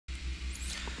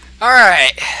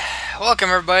Alright,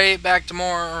 welcome everybody back to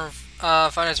more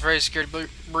FREDDY'S Security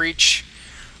Breach.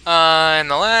 In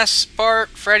the last part,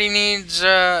 Freddy needs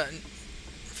our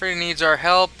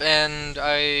help, and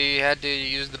I had to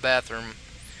use the bathroom.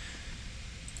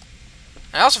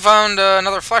 I also found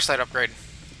another flashlight upgrade,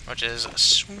 which is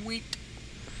sweet.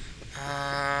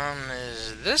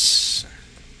 Is this?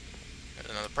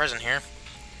 There's another present here.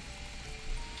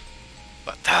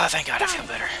 But thank God, I feel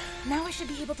better. Now I should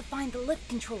be able to find the lift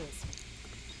controls.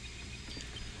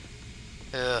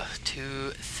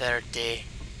 2:30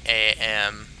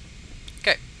 a.m.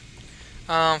 Okay.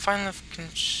 Find lift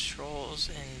controls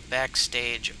in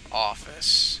backstage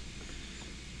office.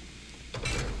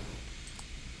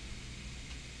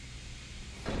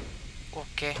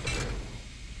 Okay.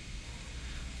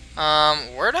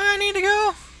 Where do I need to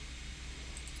go?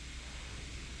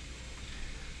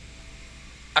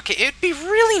 Okay, it'd be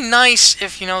really nice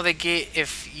if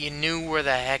if you knew where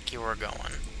the heck you were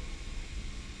going.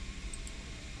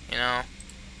 You know?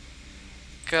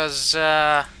 Cause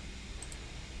I'm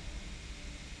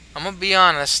gonna be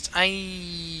honest,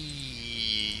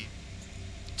 I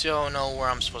don't know where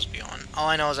I'm supposed to be on. All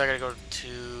I know is I gotta go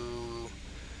to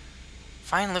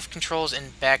find lift controls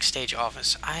in backstage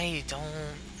office. I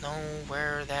don't know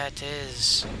where that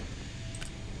is.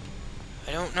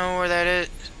 I don't know where that is.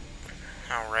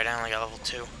 Oh, right, I only got level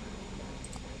 2.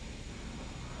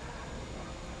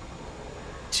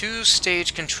 2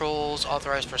 stage controls,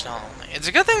 authorized personnel only. It's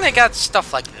a good thing they got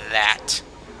stuff like that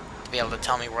to be able to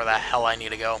tell me where the hell I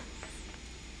need to go.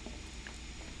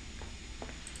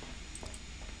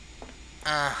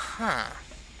 Uh-huh.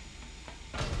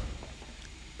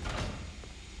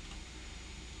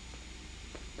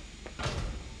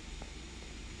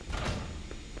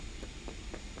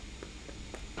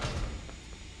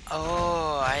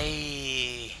 Oh,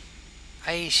 I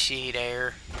see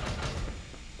there.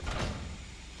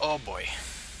 Oh boy.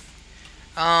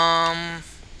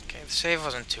 Okay, the save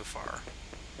wasn't too far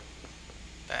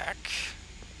back.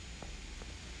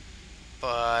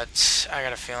 But I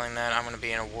got a feeling that I'm gonna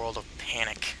be in a world of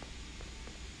panic.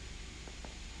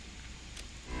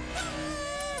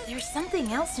 There's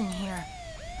something else in here.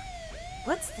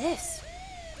 What's this?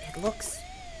 It looks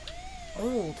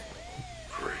old.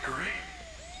 Gregory?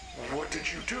 What did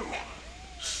you do?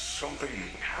 Something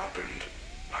happened.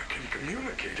 I can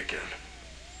communicate again.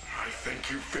 I think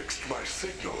you fixed my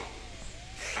signal.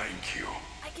 Thank you.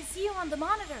 I can see you on the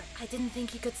monitor. I didn't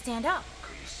think you could stand up.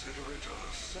 Consider it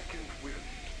a second wind.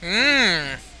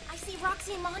 I see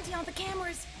Roxy and Monty on the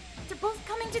cameras. They're both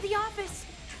coming to the office.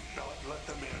 Do not let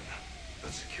them in.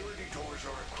 The security doors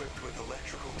are equipped with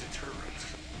electrical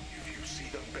deterrents. If you see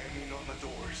them banging on the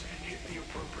doors, hit the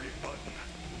appropriate button.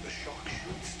 The shock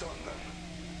should stun them.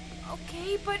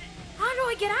 Okay, but how do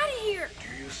I get out of here?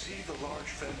 Do you see the large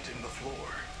vent in the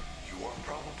floor? You are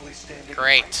probably standing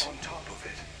Great. right on top of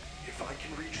it. If I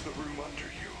can reach the room under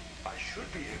you, I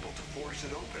should be able to force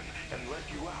it open and let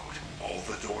you out. All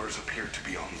the doors appear to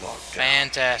be on lockdown.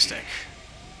 Fantastic.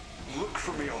 Look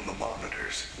for me on the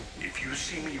monitors. If you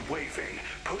see me waving,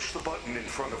 push the button in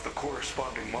front of the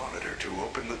corresponding monitor to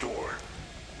open the door.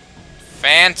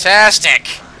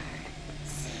 Fantastic.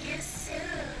 See you soon.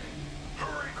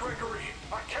 Hurry, Gregory!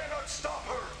 I cannot stop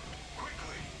her!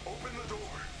 Quickly, open the door.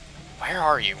 Where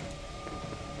are you?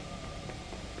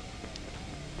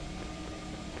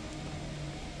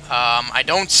 I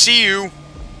don't see you.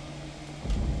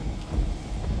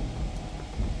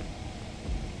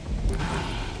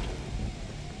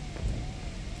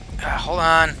 Hold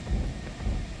on.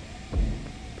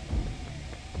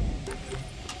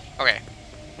 Okay.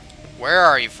 Where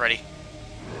are you, Freddy?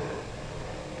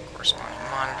 Corresponding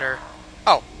monitor.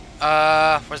 Oh,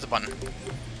 where's the button?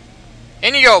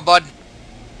 In you go, bud.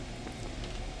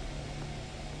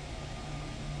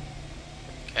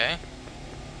 Okay.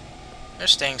 They're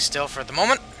staying still for the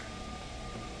moment.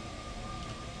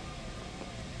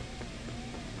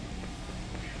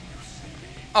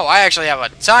 Oh, I actually have a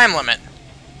time limit.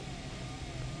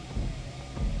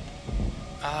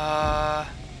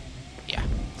 Yeah,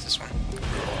 it's this one.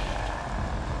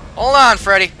 Hold on,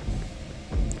 Freddy.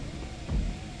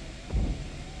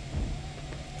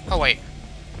 Oh, wait.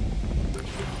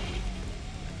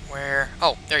 Where?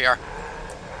 Oh, there you are.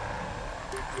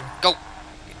 Go.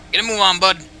 Get a move on,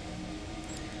 bud.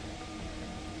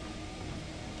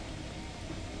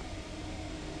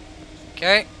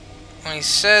 Okay. When he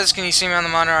says, "Can you see me on the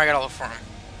monitor?" I gotta look for him.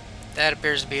 That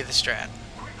appears to be the strat.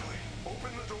 Quickly,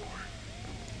 open the door.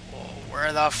 Oh,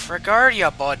 where the frick are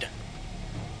ya, bud?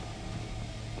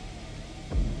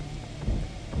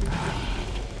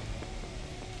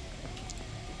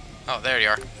 Oh, there you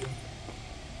are.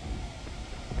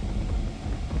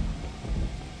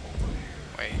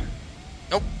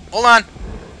 Hold on.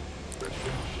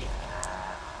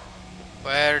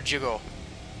 Where'd you go?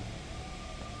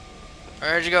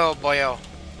 Where'd you go, boyo?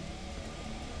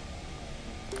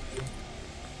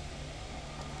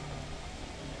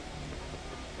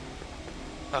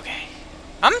 Okay.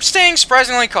 I'm staying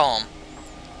surprisingly calm.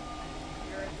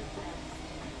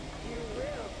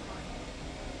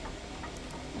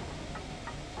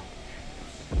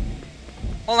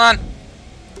 Hold on.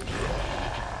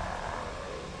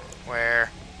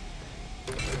 Where?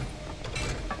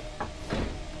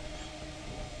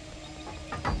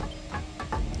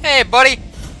 Hey, buddy!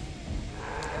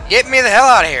 Get me the hell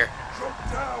out of here! Jump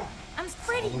down! I'm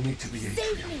Freddy. Follow me to the Save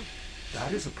atrium. me.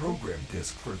 That is a program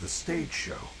disc for the stage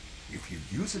show. If you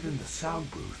use it in the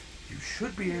sound booth, you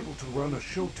should be able to run a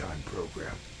Showtime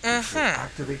program, which will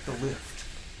activate the lift.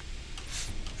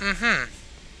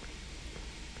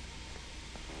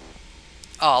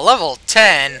 Oh, level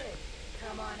 10.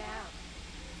 Come on out.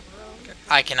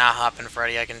 I cannot hop in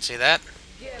Freddy, I can see that.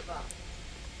 Give up.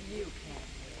 You can't.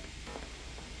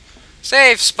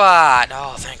 Save spot!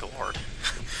 Oh, thank Lord.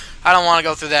 I don't want to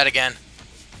go through that again.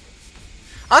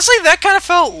 Honestly, that kind of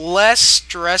felt less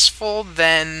stressful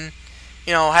than,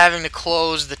 you know, having to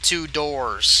close the 2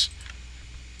 doors.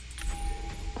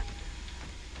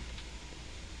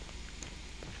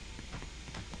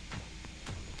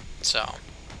 So.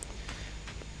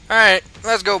 Alright,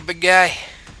 let's go, big guy.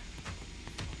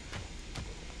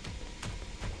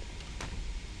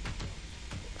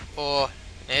 Oh,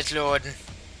 it's loading.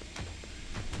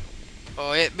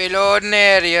 Oh, it be loading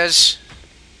areas.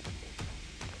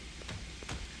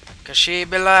 'Cause she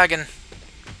be lagging.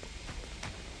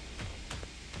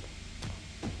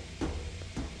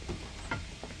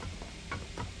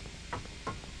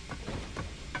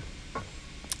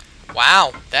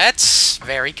 Wow, that's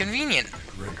very convenient.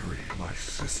 Gregory, my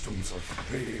systems are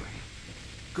failing.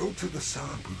 Go to the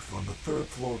sound booth on the 3rd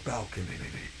floor balcony.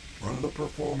 Run the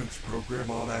performance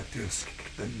program on that disc,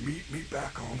 then meet me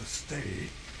back on the stage.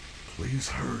 Please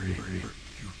hurry.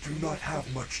 You do not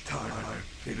have much time.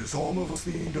 It is almost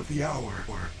the end of the hour.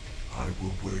 I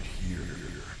will wait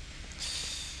here.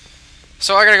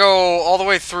 So I gotta go all the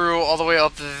way through, all the way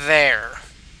up there,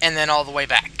 and then all the way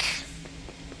back.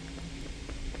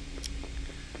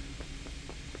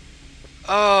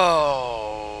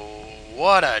 Oh,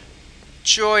 what a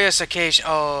joyous occasion.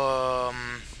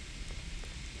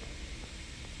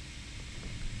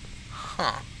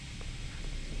 Huh.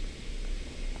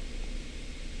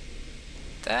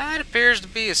 That appears to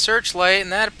be a searchlight,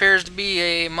 and that appears to be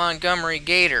a Montgomery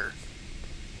Gator.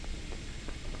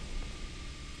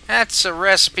 That's a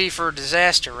recipe for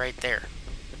disaster right there.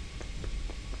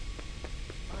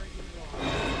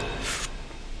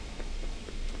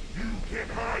 You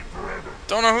can't hide forever.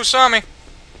 Don't know who saw me,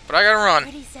 but I gotta run.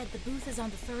 Freddy said the booth is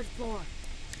on the 3rd floor.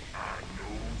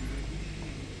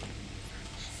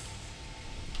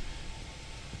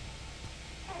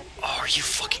 Oh, are you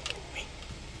fucking kidding me?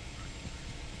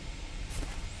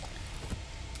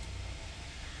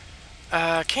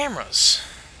 Cameras.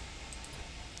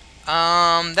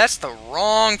 That's the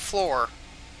wrong floor.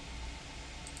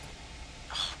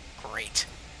 Oh, great.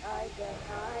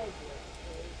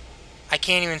 I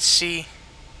can't even see.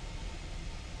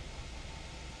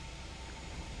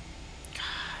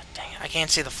 God dang it. I can't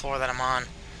see the floor that I'm on.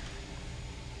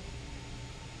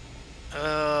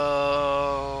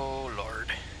 Oh,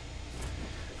 Lord.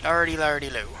 Lordy, lordy,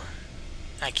 loo.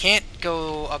 I can't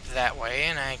go up that way,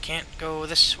 and I can't go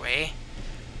this way.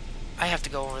 I have to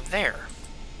go over there.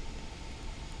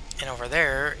 And over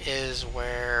there is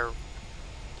where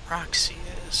Roxy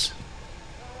is.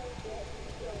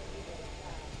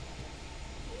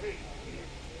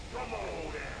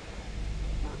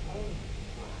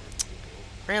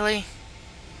 Really?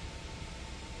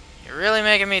 You're really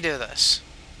making me do this?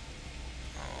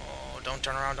 Oh, don't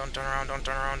turn around, don't turn around, don't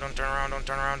turn around, don't turn around, don't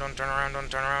turn around, don't turn around, don't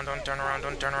turn around, don't turn around,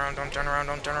 don't turn around, don't turn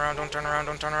around, don't turn around, don't turn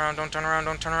around, don't turn around, don't turn around,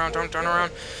 don't turn around, don't turn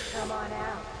around. Come on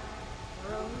out.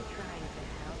 We're only trying to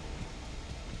help.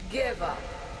 Give up.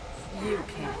 You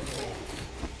can't win.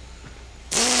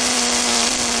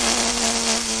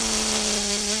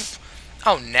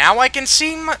 Oh, now I can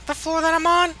see the floor that I'm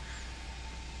on?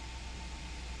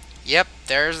 Yep,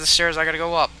 there's the stairs I gotta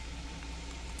go up.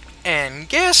 And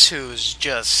guess who's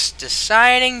just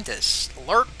deciding to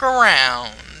lurk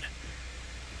around?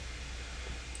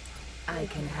 I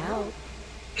can help.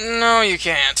 No, you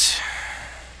can't.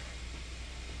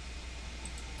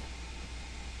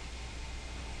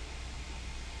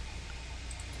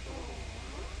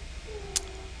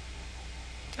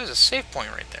 There's a save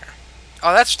point right there.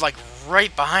 Oh, that's like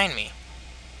right behind me.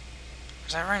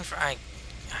 Is that right in front? I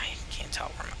can't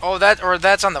tell where I'm...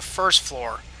 that's on the first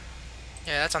floor.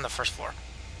 Yeah, that's on the first floor.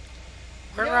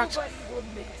 Where rocks? Nobody will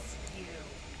miss you.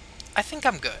 I think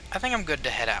I'm good. I think I'm good to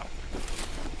head out.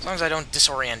 As long as I don't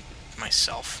disorient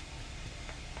myself.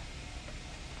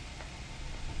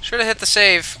 Should have hit the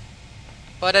save,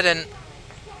 but I didn't.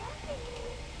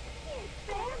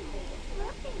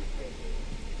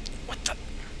 What the?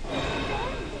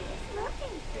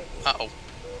 Uh-oh.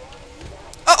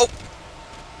 Uh-oh!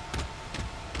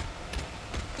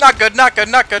 Not good, not good,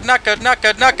 not good, not good, not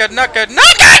good, not good, not good,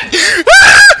 not good!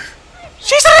 Ah!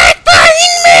 She's right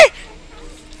behind me!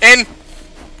 And...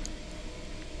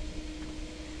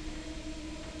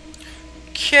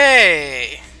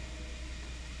 Okay.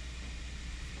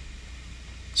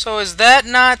 So is that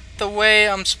not the way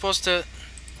I'm supposed to...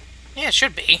 Yeah, it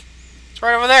should be. It's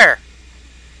right over there.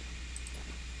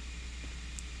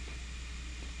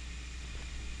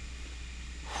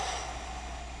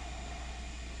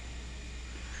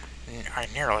 I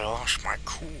nearly lost my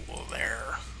cool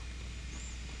there.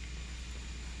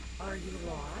 Are you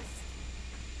lost?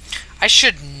 I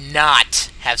should not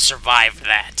have survived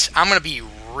that. I'm gonna be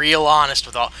real honest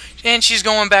with all... And she's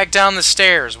going back down the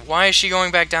stairs. Why is she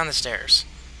going back down the stairs?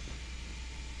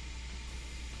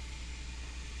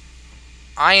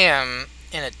 I am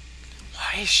in a...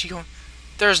 Why is she going...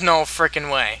 There's no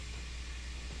frickin' way.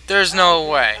 There's no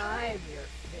way. I'm your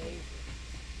favorite.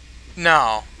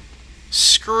 No.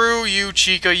 Screw you,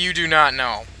 Chica. You do not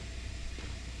know.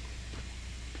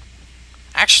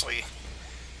 Actually...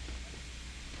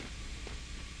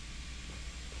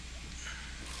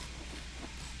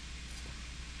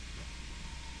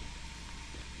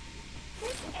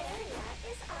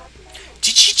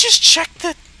 Did she just check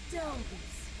the... Don't be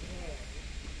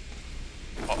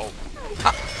scared. Uh-oh.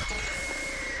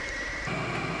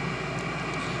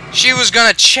 She was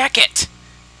gonna check it!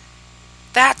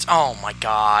 That's... Oh my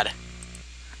god.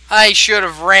 I should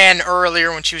have ran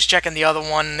earlier when she was checking the other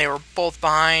one and they were both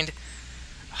behind.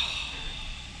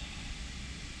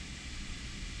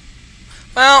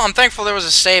 Well, I'm thankful there was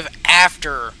a save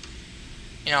after,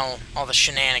 you know, all the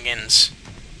shenanigans.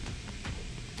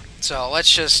 So,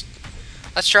 let's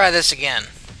try this again.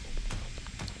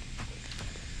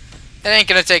 It ain't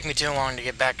gonna take me too long to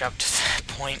get back up to that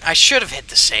point. I should have hit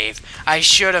the save. I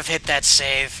should have hit that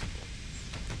save.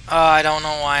 I don't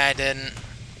know why I didn't.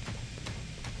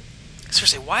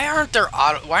 Seriously, why aren't there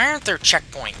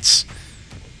checkpoints?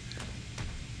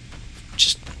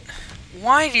 Just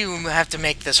why do you have to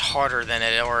make this harder than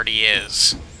it already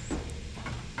is?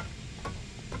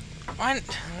 Why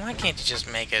can't you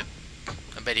just make it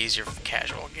a bit easier for the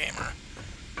casual gamer?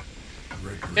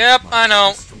 Yep, I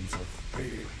know.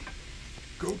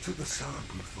 Go to the sound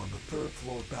booth on the third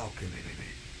floor balcony.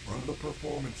 Run the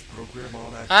performance program on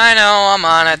activity. I know, I'm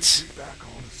on it. Be back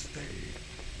on the stage.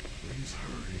 Please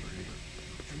hurry.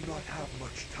 We do not have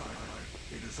much time.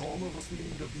 It is almost the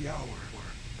end of the hour.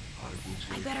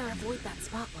 I better avoid that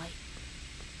spotlight.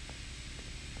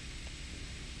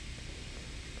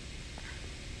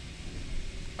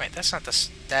 Wait, that's not the...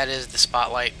 That is the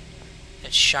spotlight.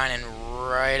 It's shining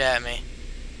right at me.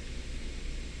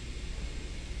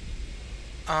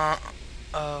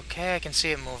 Okay, I can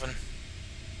see it moving.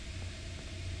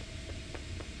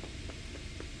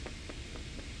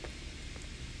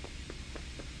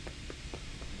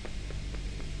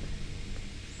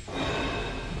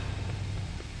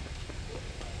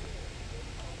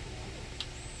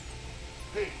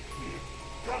 Hey, kid,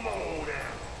 come on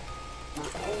now. We're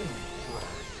only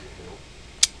trying.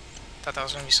 Thought that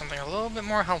was going to be something a little bit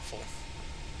more helpful.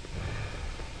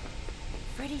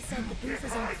 Freddy said the booth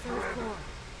is on the third floor.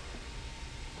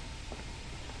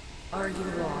 Are you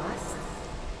lost?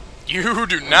 You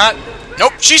do not...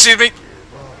 Nope, she sees me!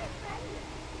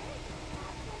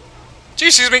 She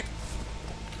sees me!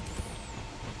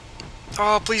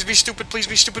 Oh, please be stupid, please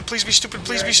be stupid, please be stupid,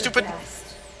 please be stupid!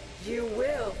 You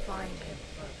will find him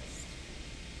first.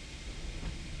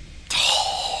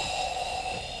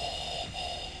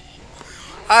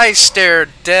 I stared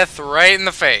death right in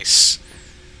the face.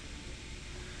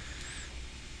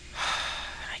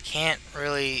 I can't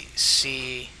really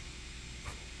see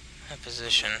a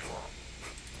position.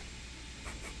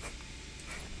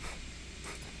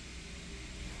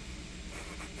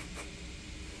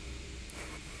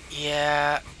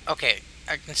 Yeah, okay.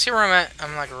 I can see where I'm at.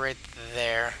 I'm like right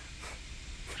there.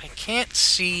 But I can't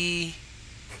see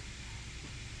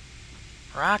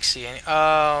Roxy.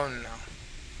 Oh no.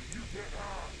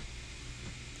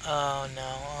 Oh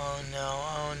no, oh no,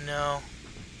 oh no.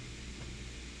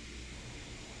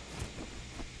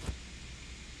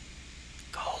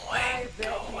 Go away,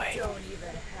 go away. You don't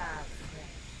even have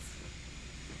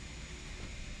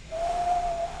friends.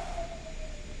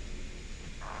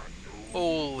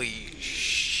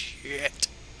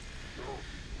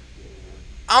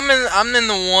 I'm in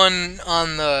the one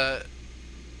on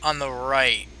the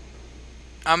right.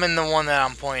 I'm in the one that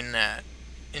I'm pointing at.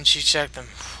 And she checked them.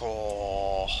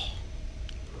 Oh.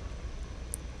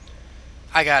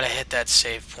 I gotta hit that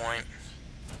save point.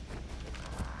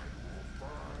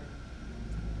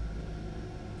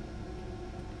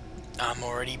 I'm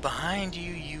already behind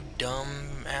you, you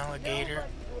dumb alligator.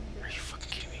 Are you fucking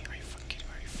kidding me? Are you fucking kidding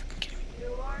me? Are you fucking kidding me?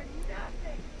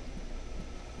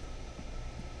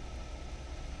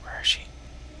 Where is she?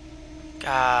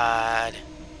 God.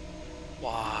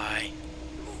 Why?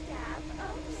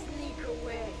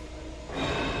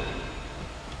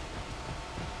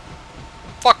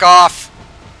 Fuck off!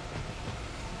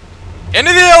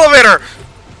 Into the elevator!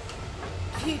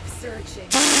 Keep searching.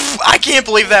 I can't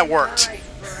believe that worked.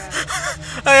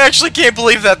 I actually can't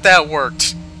believe that that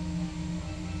worked.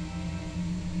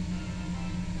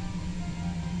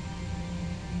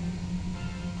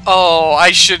 Oh,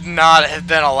 I should not have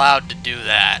been allowed to do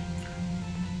that.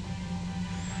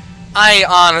 I,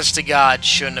 honest to God,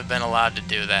 shouldn't have been allowed to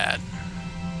do that.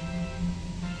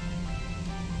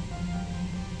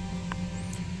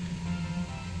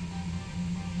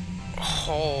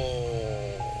 Oh.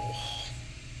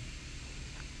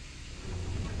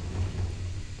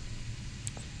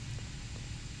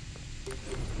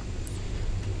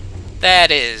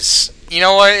 That is. You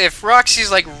know what? If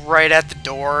Roxy's like right at the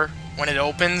door when it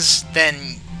opens,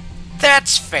 then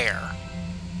that's fair.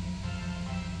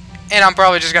 And I'm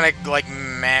probably just gonna like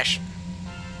mash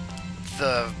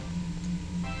the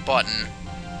button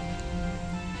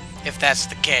if that's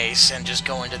the case, and just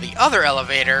go into the other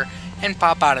elevator and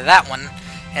pop out of that one,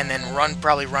 and then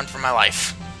probably run for my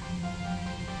life.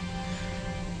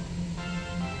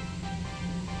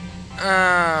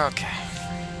 Okay.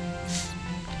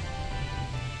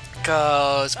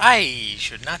 Because I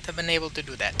should not have been able to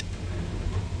do that.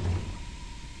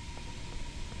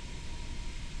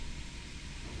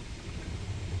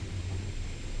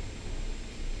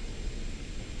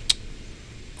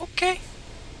 Okay.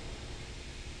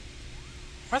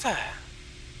 Where the... Okay,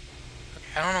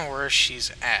 I don't know where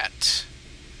she's at.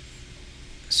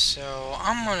 So,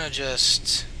 I'm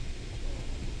just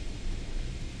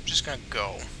gonna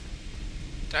go.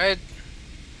 Let's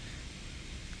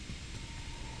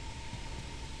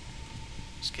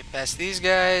get past these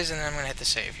guys, and then I'm gonna hit the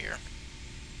save here.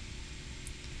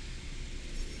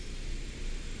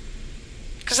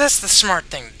 Because that's the smart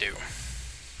thing to do.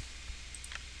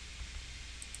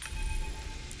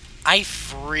 I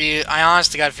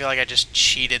honest to God feel like I just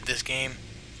cheated this game.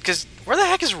 Because where the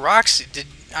heck is Roxy? Did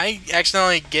I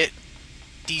accidentally get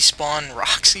despawn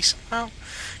Roxy somehow?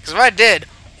 Because if I did,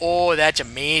 oh, that's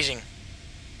amazing.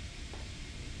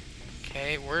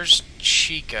 Okay, where's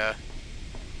Chica?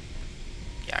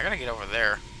 Yeah, I gotta get over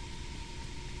there.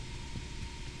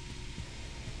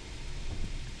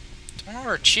 Don't know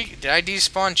where Chica... Did I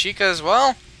despawn Chica as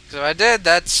well? Because if I did,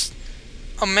 that's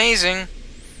amazing.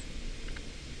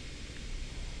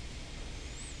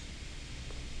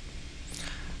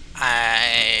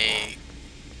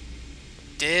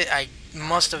 I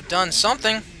must have done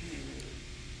something.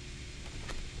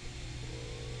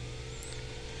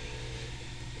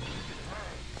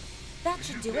 That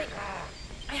should do it.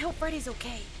 I hope Freddy's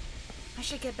okay. I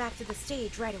should get back to the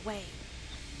stage right away.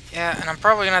 Yeah, and I'm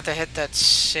probably gonna have to hit that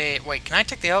save. Wait, can I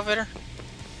take the elevator?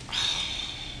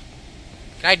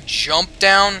 Can I jump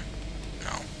down?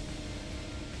 No.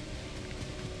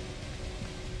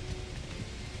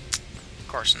 Of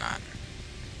course not.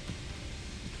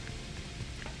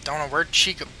 Don't know where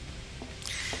Chica...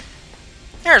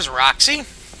 There's Roxy.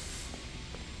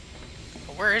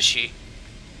 But where is she?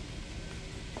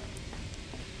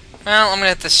 Well, I'm gonna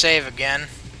hit the save again.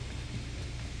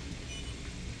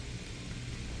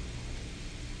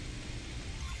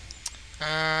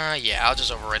 Yeah, I'll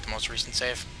just overwrite the most recent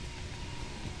save.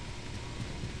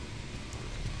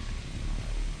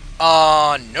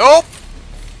 Nope!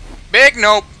 Big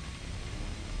nope!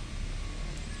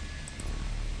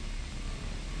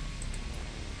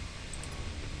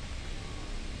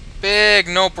 Big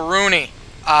nope-a-rooney.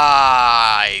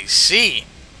 I see.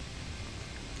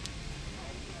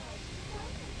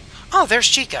 Oh, there's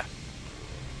Chica.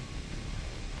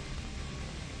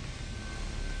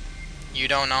 You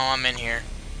don't know I'm in here.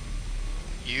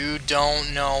 You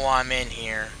don't know I'm in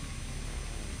here.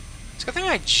 It's a good thing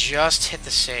I just hit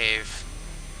the save.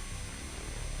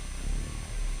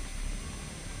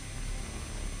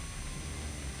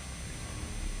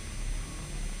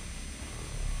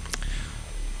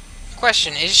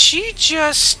 Question, is she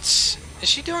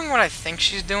doing what I think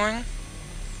she's doing?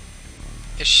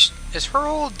 Is her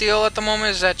whole deal at the moment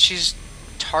is that she's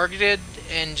targeted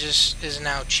and just is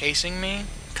now chasing me?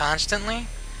 constantly.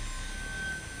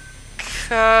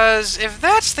 Because if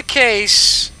that's the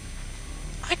case,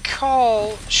 I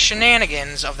call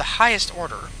shenanigans of the highest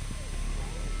order.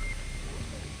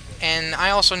 And I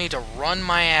also need to run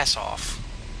my ass off.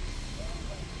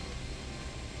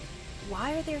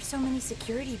 Why are there so many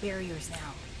security barriers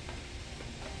now?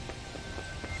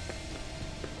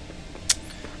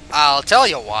 I'll tell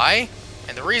you why.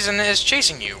 And the reason is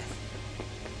chasing you.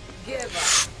 Give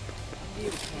up.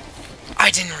 You can't. I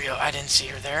didn't see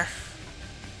her there.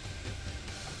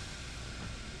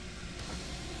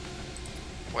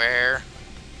 Where?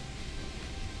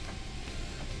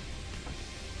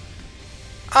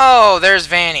 Oh, there's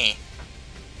Vanny.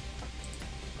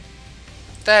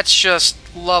 That's just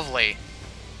lovely.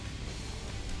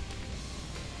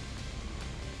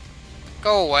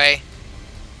 Go away.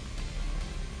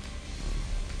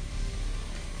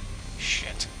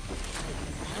 Shit.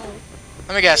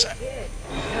 Let me guess.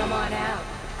 Come on out.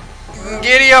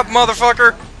 Giddy up,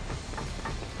 motherfucker!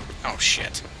 Oh,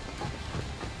 shit.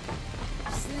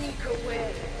 Sneak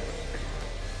away.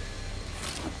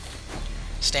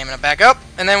 Stamina back up,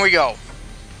 and then we go.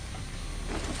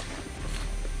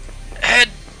 Head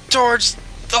towards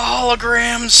the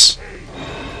holograms.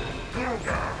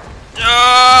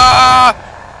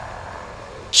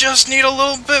 Just need a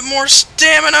little bit more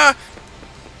stamina.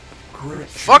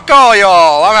 Fuck all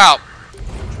y'all, I'm out.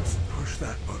 Just push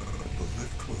that button. The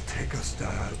lift will take us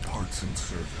down to parts and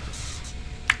service.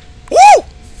 Woo!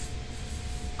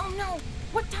 Oh no!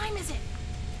 What time is it?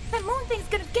 That moon thing's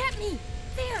gonna get me!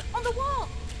 There, on the wall!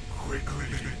 Quickly,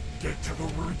 get to the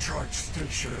recharge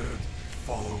station.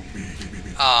 Follow me.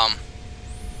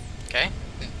 Okay.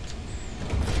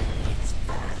 It's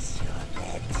past your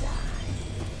bedtime.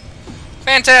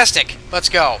 Fantastic. Let's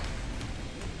go.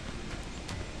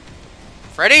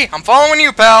 Freddy, I'm following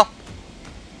you, pal.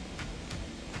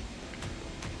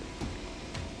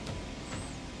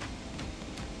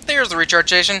 There's the recharge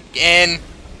station. In.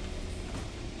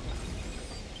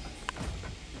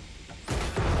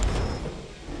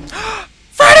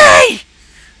 Freddy!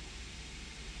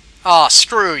 Aw, oh,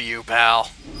 screw you,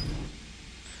 pal.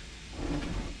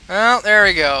 Well, there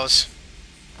he goes.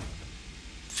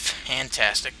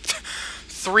 Fantastic.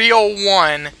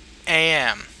 3:01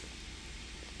 a.m.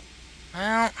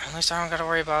 Well, at least I don't gotta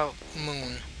worry about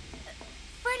Moon.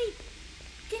 Freddy!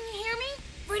 Can you hear me?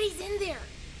 Freddy's in there.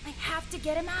 I have to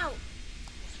get him out.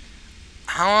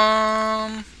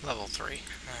 Level 3.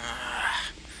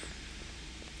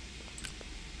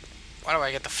 Why do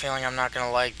I get the feeling I'm not gonna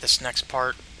like this next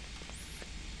part?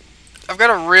 I've got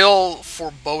a real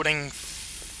foreboding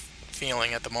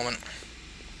feeling at the moment.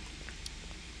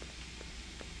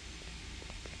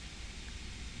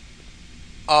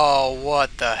 Oh,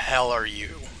 what the hell are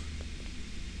you?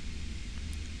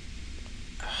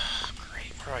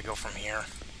 Great. Where do I go from here?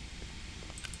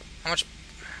 How much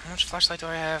flashlight do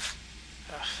I have?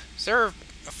 Is there a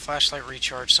flashlight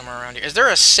recharge somewhere around here? Is there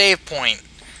a save point?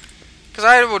 Because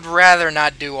I would rather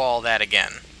not do all that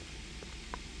again.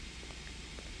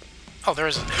 Oh, there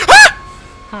is a... Ah!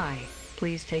 Hi,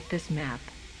 please take this map.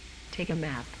 Take a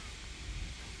map.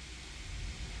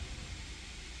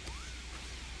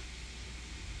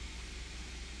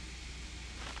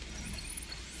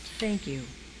 Thank you.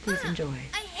 Please enjoy.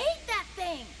 I hate that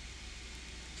thing!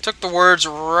 Took the words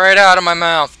right out of my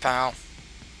mouth, pal.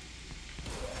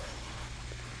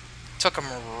 Took them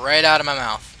right out of my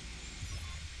mouth.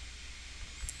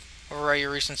 Overwrite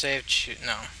your recent save.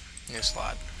 No. New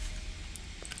slot.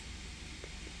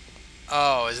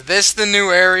 Oh, is this the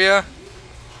new area?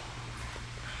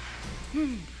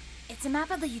 It's a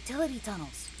map of the utility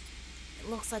tunnels. It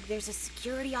looks like there's a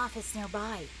security office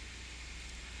nearby.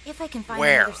 If I can find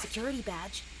Where? another security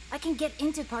badge, I can get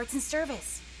into parts and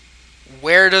service.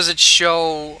 Where does it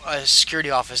show a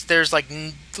security office? There's like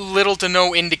little to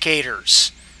no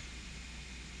indicators.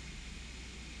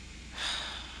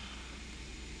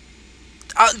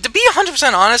 To be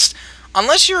 100% honest,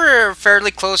 unless you're fairly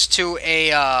close to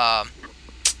a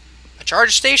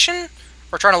charge station,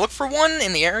 or trying to look for one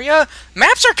in the area,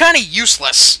 maps are kind of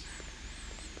useless.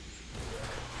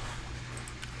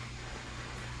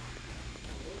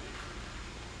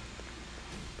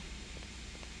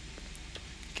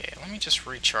 Okay, let me just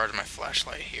recharge my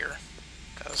flashlight here,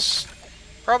 because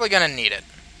probably gonna need it.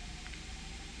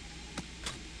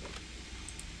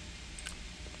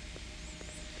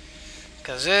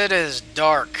 Because it is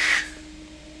dark.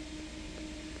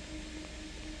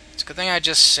 It's a good thing I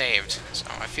just saved, so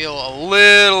I feel a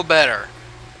little better.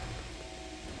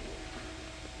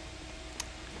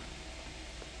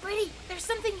 Freddy, there's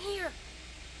something here.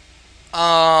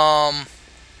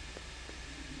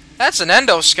 That's an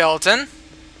endoskeleton.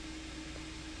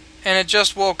 and it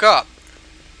just woke up.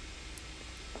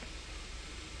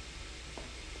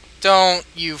 Don't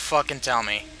you fucking tell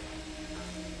me.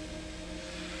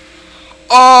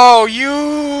 Oh,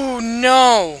 you...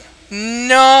 No.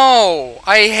 No.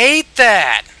 I hate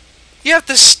that. You have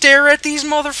to stare at these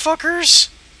motherfuckers?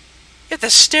 You have to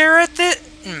stare at it?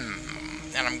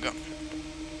 And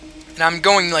I'm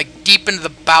going like deep into the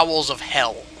bowels of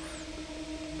hell.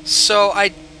 So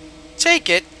I take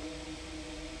it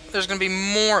there's gonna be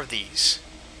more of these.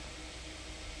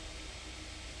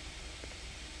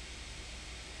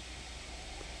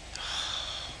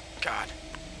 God.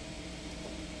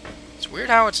 It's weird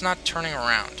how it's not turning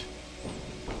around.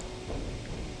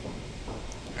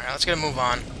 Alright, let's get a move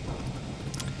on.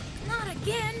 Not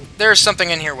again. There's something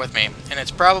in here with me, and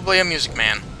it's probably a music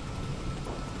man.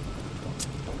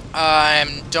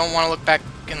 I don't want to look back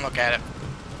and look at it.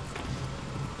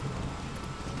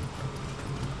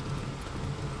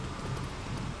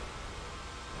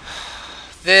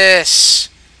 This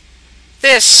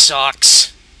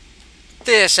sucks.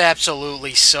 This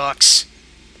absolutely sucks.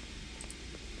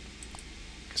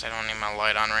 Because I don't need my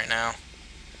light on right now.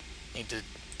 Need to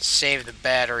save the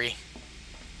battery.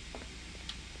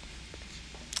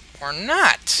 Or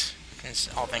not.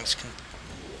 All things can...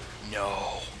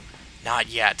 No. Not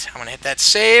yet. I'm going to hit that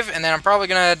save, and then I'm probably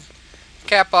going to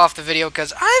cap off the video,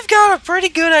 because I've got a pretty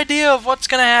good idea of what's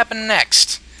going to happen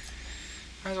next.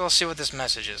 Might as well see what this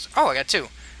message is. Oh, I got two.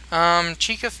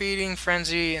 Chica feeding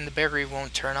frenzy, and the battery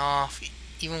won't turn off.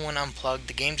 Even when unplugged,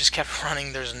 the game just kept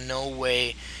running. There's no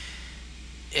way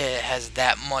it has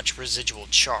that much residual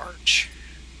charge.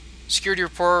 Security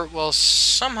report, well,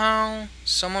 somehow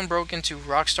someone broke into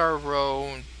Rockstar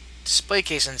Row display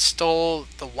case and stole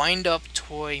the wind-up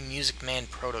toy Music Man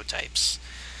prototypes.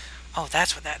 Oh,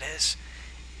 that's what that is.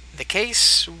 The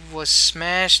case was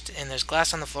smashed and there's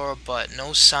glass on the floor, but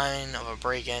no sign of a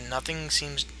break-in. Nothing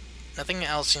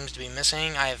else seems to be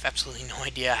missing. I have absolutely no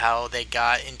idea how they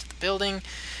got into the building,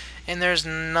 and there's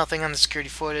nothing on the security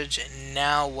footage. And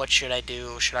now what should I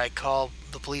do? Should I call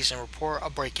the police and report a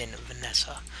break-in,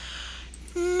 Vanessa?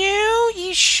 No,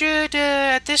 you should,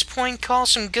 at this point, call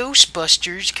some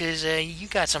Ghostbusters, because, you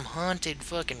got some haunted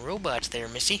fucking robots there,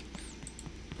 missy.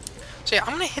 So, yeah,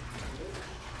 I'm gonna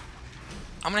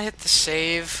hit the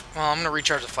save. Well, I'm gonna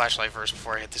recharge the flashlight first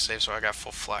before I hit the save, so I got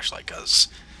full flashlight, because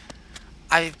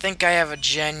I think I've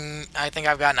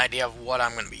got an idea of what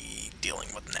I'm gonna be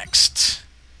dealing with next.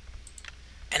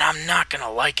 And I'm not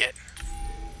gonna like it.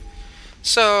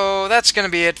 So, that's gonna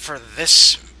be it for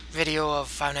this video of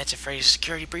Five Nights at Freddy's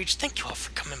Security Breach. Thank you all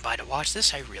for coming by to watch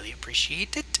this. I really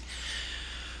appreciate it.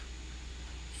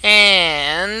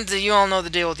 And you all know the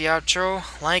deal with the outro.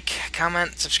 Like,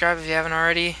 comment, subscribe if you haven't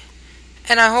already.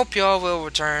 And I hope you all will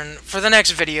return for the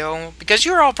next video, because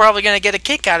you're all probably going to get a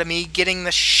kick out of me getting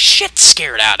the shit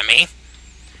scared out of me.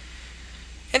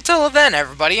 Until then,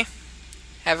 everybody,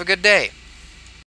 have a good day.